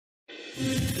Good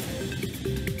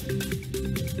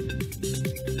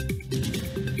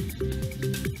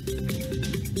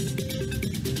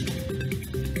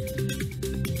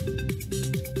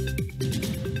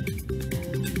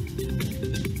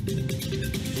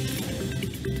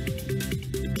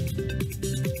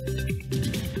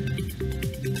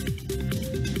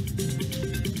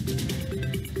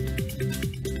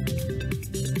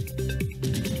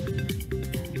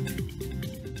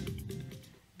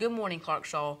morning, Clark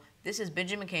Shaw. This is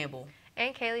Benjamin Campbell.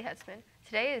 And Kaylee Hetzman.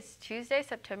 Today is Tuesday,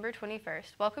 September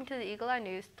 21st. Welcome to the Eagle Eye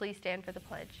News. Please stand for the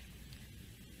pledge.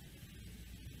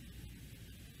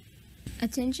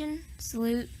 Attention,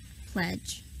 salute,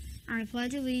 pledge. I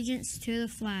pledge allegiance to the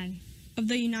flag of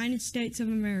the United States of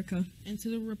America and to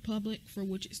the republic for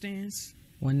which it stands,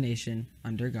 one nation,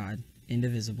 under God,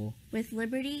 indivisible, with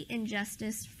liberty and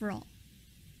justice for all.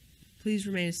 Please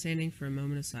remain standing for a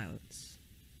moment of silence.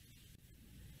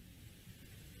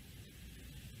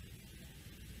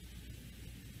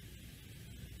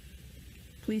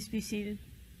 Please be seated.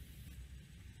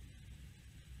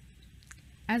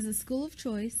 As a school of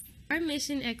choice, our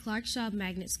mission at Clark Shaw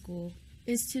Magnet School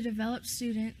is to develop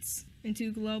students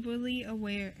into globally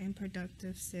aware and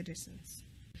productive citizens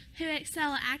who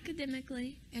excel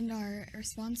academically and are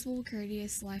responsible,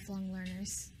 courteous, lifelong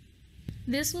learners.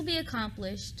 This will be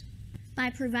accomplished by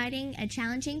providing a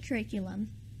challenging curriculum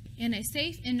in a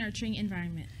safe and nurturing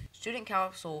environment. Student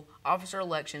Council officer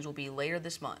elections will be later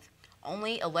this month.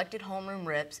 Only elected homeroom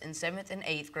reps in 7th and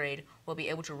 8th grade will be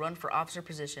able to run for officer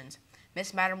positions.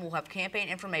 Ms. Madam will have campaign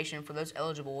information for those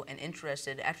eligible and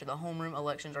interested after the homeroom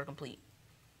elections are complete.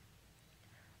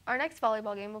 Our next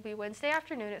volleyball game will be Wednesday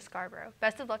afternoon at Scarborough.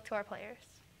 Best of luck to our players.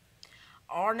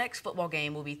 Our next football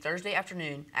game will be Thursday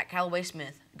afternoon at Callaway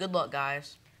Smith. Good luck,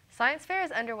 guys. Science fair is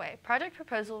underway. Project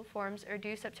proposal forms are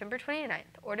due September 29th.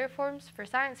 Order forms for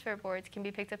science fair boards can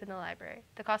be picked up in the library.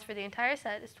 The cost for the entire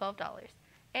set is $12.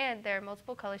 And there are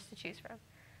multiple colors to choose from.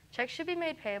 Checks should be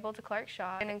made payable to Clark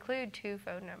Shaw and include 2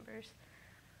 phone numbers.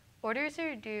 Orders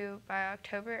are due by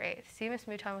October 8th. See Ms.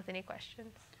 Mouton with any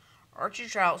questions. Archery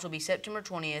tryouts will be September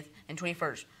 20th and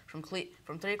 21st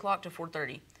from 3 o'clock to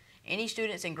 4:30. Any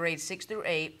students in grades 6 through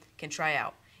 8 can try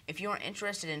out. If you are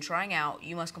interested in trying out,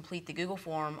 you must complete the Google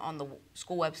form on the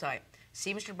school website.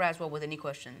 See Mr. Braswell with any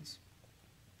questions.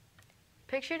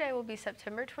 Picture Day will be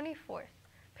September 24th.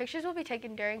 Pictures will be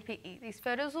taken during PE. These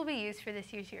photos will be used for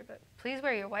this year's yearbook. Please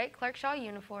wear your white Clark Shaw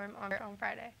uniform on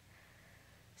Friday.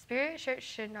 Spirit shirts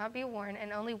should not be worn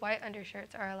and only white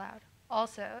undershirts are allowed.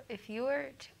 Also, if you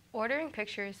are ordering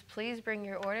pictures, please bring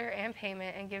your order and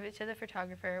payment and give it to the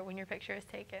photographer when your picture is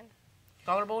taken.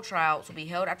 Scholar Bowl tryouts will be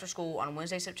held after school on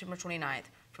Wednesday, September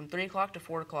 29th from 3 o'clock to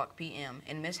 4 o'clock p.m.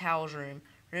 in Miss Howell's room,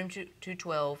 room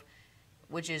 212,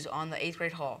 which is on the 8th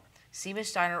grade hall. See Ms.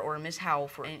 Steiner or Ms. Howell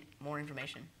for more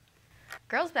information.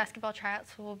 Girls basketball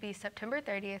tryouts will be September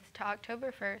 30th to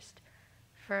October 1st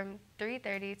from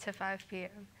 3:30 to 5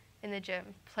 p.m. in the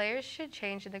gym. Players should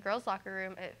change in the girls' locker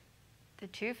room at the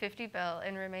 2:50 bell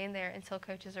and remain there until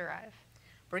coaches arrive.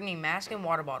 Bringing mask and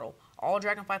water bottle. All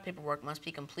Dragonfly paperwork must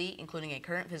be complete, including a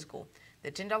current physical.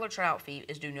 The $10 tryout fee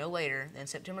is due no later than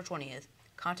September 20th.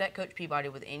 Contact Coach Peabody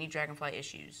with any Dragonfly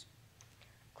issues.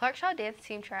 Clark Shaw dance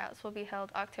team tryouts will be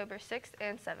held October 6th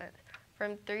and 7th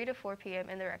from 3 to 4 p.m.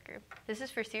 in the rec room. This is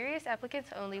for serious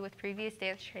applicants only with previous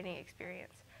dance training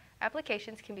experience.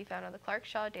 Applications can be found on the Clark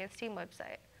Shaw dance team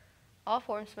website. All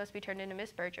forms must be turned in to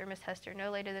Ms. Birch or Ms. Hester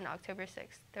no later than October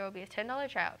 6th. There will be a $10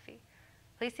 tryout fee.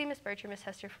 Please see Ms. Birch or Ms.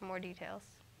 Hester for more details.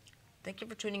 Thank you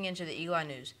for tuning in to the Eagle Eye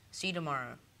News. See you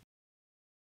tomorrow.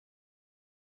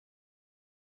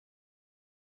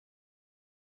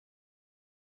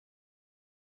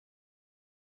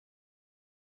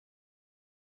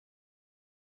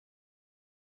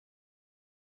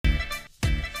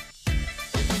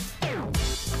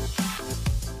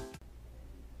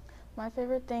 My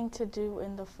favorite thing to do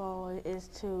in the fall is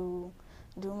to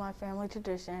do my family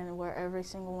tradition where every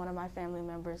single one of my family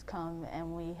members come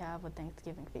and we have a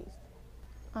Thanksgiving feast.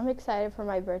 I'm excited for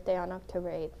my birthday on October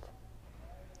 8th.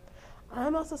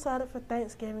 I'm most excited for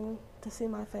Thanksgiving to see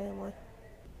my family.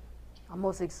 I'm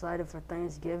most excited for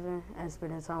Thanksgiving and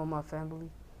spending time with my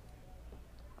family.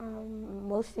 I'm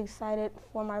most excited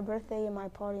for my birthday and my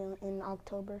party in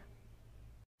October.